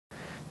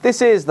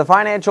This is the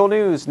Financial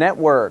News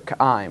Network.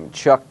 I'm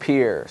Chuck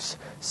Pierce.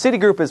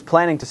 Citigroup is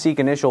planning to seek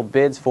initial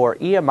bids for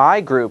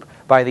EMI Group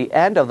by the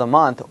end of the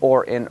month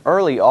or in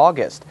early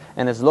August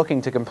and is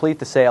looking to complete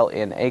the sale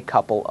in a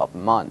couple of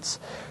months.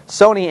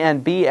 Sony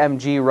and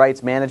BMG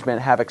Rights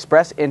Management have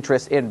expressed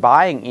interest in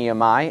buying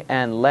EMI,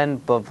 and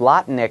Len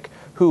Blavatnik,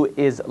 who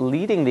is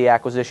leading the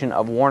acquisition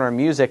of Warner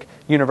Music,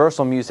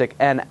 Universal Music,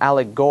 and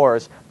Alec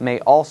Gores, may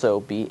also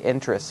be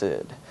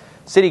interested.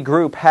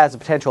 Citigroup has a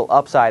potential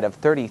upside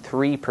of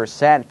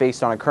 33%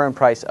 based on a current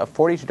price of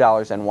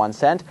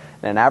 $42.01 and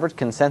an average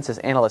consensus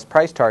analyst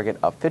price target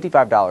of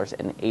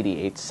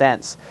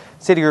 $55.88.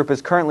 Citigroup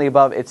is currently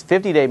above its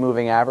 50-day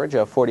moving average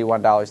of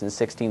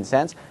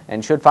 $41.16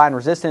 and should find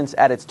resistance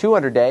at its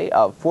 200-day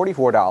of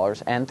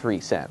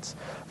 $44.03.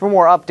 For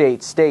more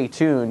updates, stay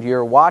tuned.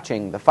 You're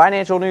watching the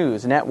Financial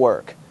News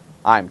Network.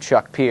 I'm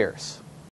Chuck Pierce.